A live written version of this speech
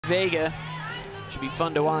Vega. Should be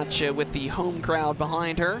fun to watch with the home crowd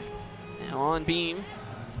behind her. Now on beam,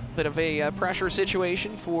 bit of a pressure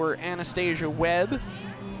situation for Anastasia Webb,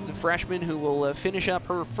 the freshman who will finish up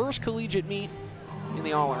her first collegiate meet in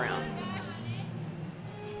the all-around.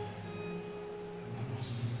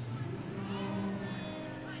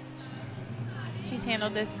 She's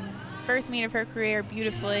handled this first meet of her career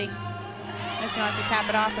beautifully. Now she wants to cap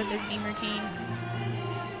it off with this beam routine.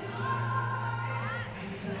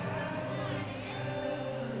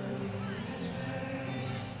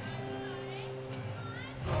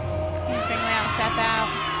 Step out,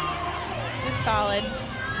 just solid.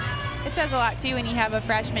 It says a lot too when you have a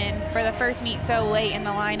freshman for the first meet so late in the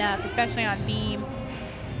lineup, especially on beam.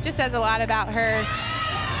 Just says a lot about her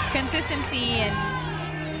consistency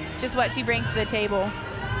and just what she brings to the table.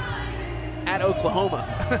 At Oklahoma.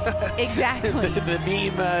 Exactly. the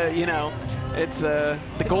beam, you know, it's the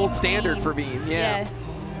gold standard beam for beam. Yeah. Yes.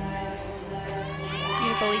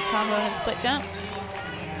 Beautiful leap combo and split jump.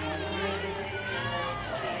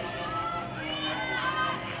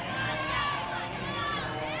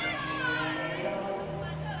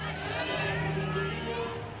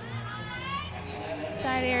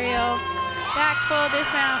 Side aerial, back full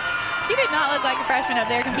dismount. She did not look like a freshman up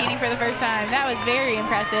there competing for the first time. That was very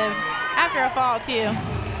impressive. After a fall, too.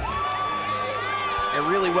 And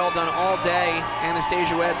really well done all day.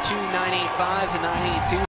 Anastasia Webb, 2 985s and 982.